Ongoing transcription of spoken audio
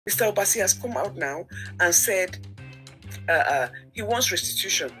Mr. Obasi has come out now and said he wants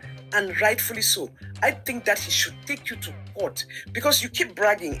restitution, and rightfully so. I think that he should take you to court because you keep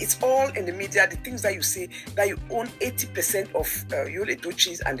bragging. It's all in the media, the things that you say, that you own 80% of YUL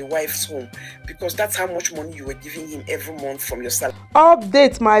EDOCHIE's and the wife's home, because that's how much money you were giving him every month from your salary.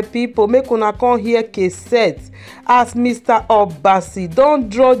 Update, my people, make una come hear cassette as Mr Obasi don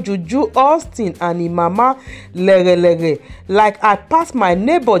draw Juju Austin and him mama lere like I pass my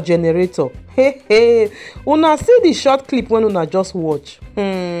neighbor generator. Hey, una see the short clip when una just watch.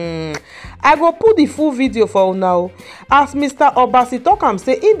 I go put the full video for una as Mr Obasi talk am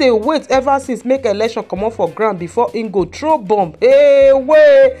say he dey wait ever since make election comot for ground before he go throw bomb. Hey,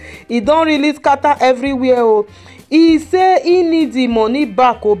 wey e don really scatter everywhere. He say he need the money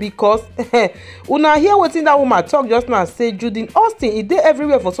back because una hear wetin that woman talk just now, say Judy Austin e dey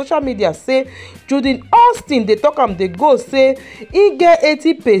everywhere for social media, say Judy Austin dey talk am dey go say he get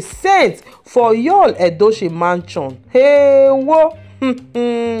 80% for YUL EDOCHIE mansion. Hey, wo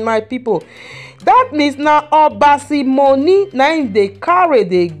my people, that means na Obasi money na im dey carry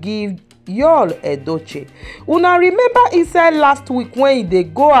dey give YUL EDOCHIE. Una remember inside last week when he dey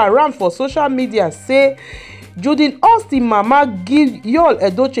go around for social media say Judy Austin mama give YUL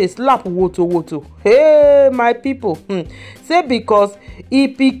EDOCHIE slap woto. Hey, my people, say because he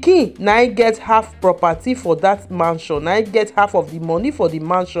pikin na im get half property for that mansion, na im get half of the money for the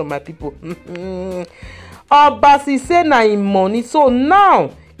mansion, my people. Obasi say na im money, so now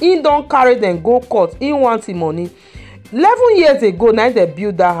he don carry them go court. He want him money. 11 years ago na they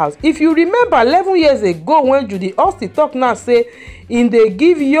build that house. If you remember 11 years ago when Judy Austin talk now say in dey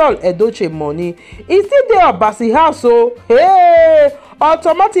give YUL EDOCHIE money, e still dey Obasi house. So hey,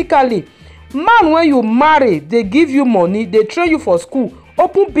 automatically man when you marry they give you money, they train you for school,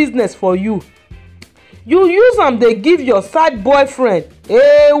 open business for you, you use am dey give your side boyfriend.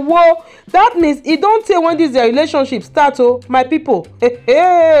 Hey, whoa, that means e don tey when this their relationship start. My people,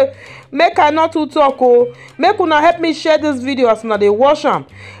 hey, make I not too talk. Make una help me share this video as una dey watch am.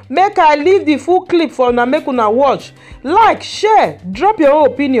 Make I leave the full clip for una, make una watch, like, share, drop your own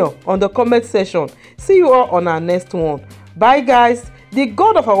opinion on the comment section. See you all on our next one. Bye guys. The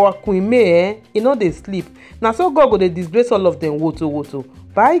God of our Queen May, he no dey sleep. Now so God go dey disgrace all of them woto.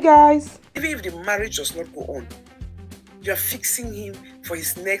 Bye guys. Even if the marriage does not go on, you are fixing him for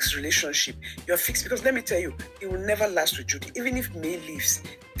his next relationship. You are fixed, because let me tell you, it will never last with Judy. Even if May leaves,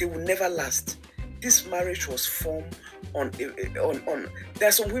 they will never last. This marriage was formed on. There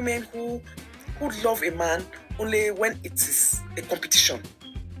are some women who love a man only when it is a competition,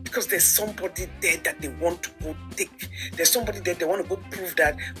 because there's somebody there that they want to go take. There's somebody there they want to go prove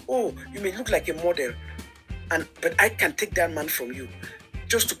that, oh, you may look like a model, but I can take that man from you,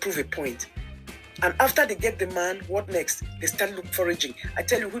 just to prove a point. And after they get the man, what next? They start foraging. I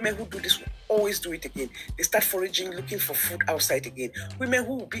tell you, women who do this will always do it again. They start foraging, looking for food outside again. Women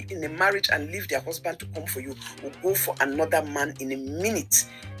who will be in a marriage and leave their husband to come for you will go for another man in a minute.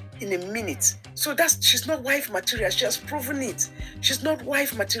 In a minute. So she's not wife material. She has proven it. She's not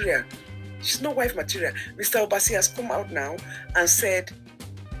wife material. She's not wife material. Mr. Obasi has come out now and said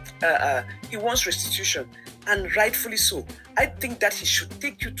he wants restitution, and rightfully so. I think that he should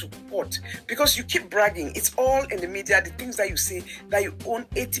take you to court because you keep bragging. It's all in the media, the things that you say, that you own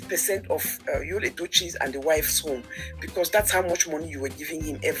 80% of YUL EDOCHIE's and the wife's home, because that's how much money you were giving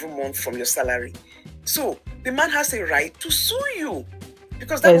him every month from your salary. So the man has a right to sue you,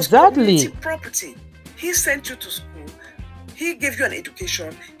 because that was community property. He sent you to school. He gave you an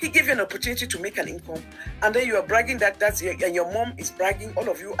education. He gave you an opportunity to make an income. And then you are bragging and your mom is bragging. All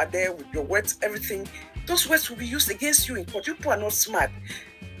of you are there with your words, everything. Those words will be used against you in court. You people are not smart.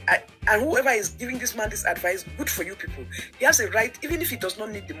 And whoever is giving this man this advice, good for you people. He has a right, even if he does not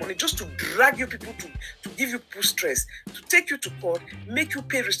need the money, just to drag you people, to give you people stress, to take you to court, make you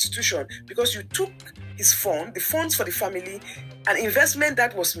pay restitution, because you took his fund, the funds for the family, an investment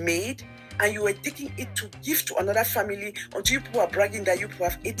that was made, and you were taking it to give to another family, until you people are bragging that you people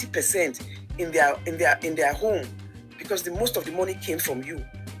have 80% in their home, because the most of the money came from you.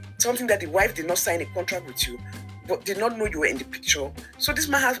 Something that the wife did not sign a contract with you, but did not know you were in the picture. So this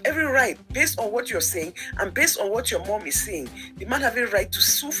man has every right, based on what you're saying and based on what your mom is saying, the man has a right to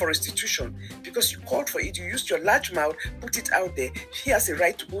sue for restitution, because you called for it, you used your large mouth, put it out there. He has a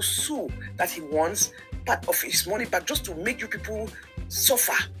right to go sue that he wants part of his money back, just to make you people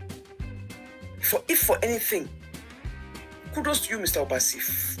suffer. If for anything, kudos to you, Mr. Obasi.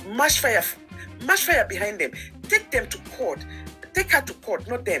 Mash fire behind them. Take them to court. Take her to court,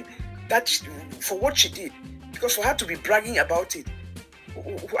 not them. That for what she did. Because for her to be bragging about it,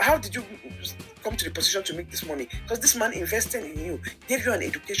 how did you come to the position to make this money? Because this man invested in you, gave you an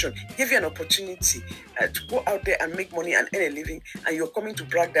education, gave you an opportunity to go out there and make money and earn a living, and you're coming to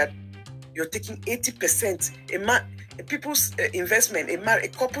brag that you're taking 80%. A people's investment, a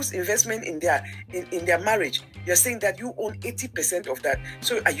couple's investment in their marriage. You're saying that you own 80% of that.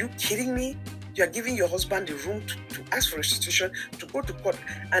 So are you kidding me? You are giving your husband the room to ask for restitution, to go to court,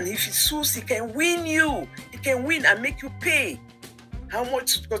 and if he sues, he can win you. He can win and make you pay. How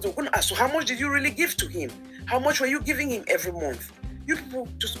much? Because they're going to ask, so how much did you really give to him? How much were you giving him every month? You people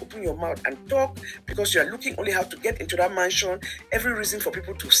just open your mouth and talk because you are looking only how to get into that mansion. Every reason for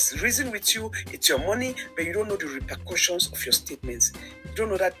people to reason with you, it's your money, but you don't know the repercussions of your statements. You don't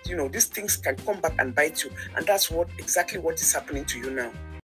know that, these things can come back and bite you. And that's exactly what is happening to you now.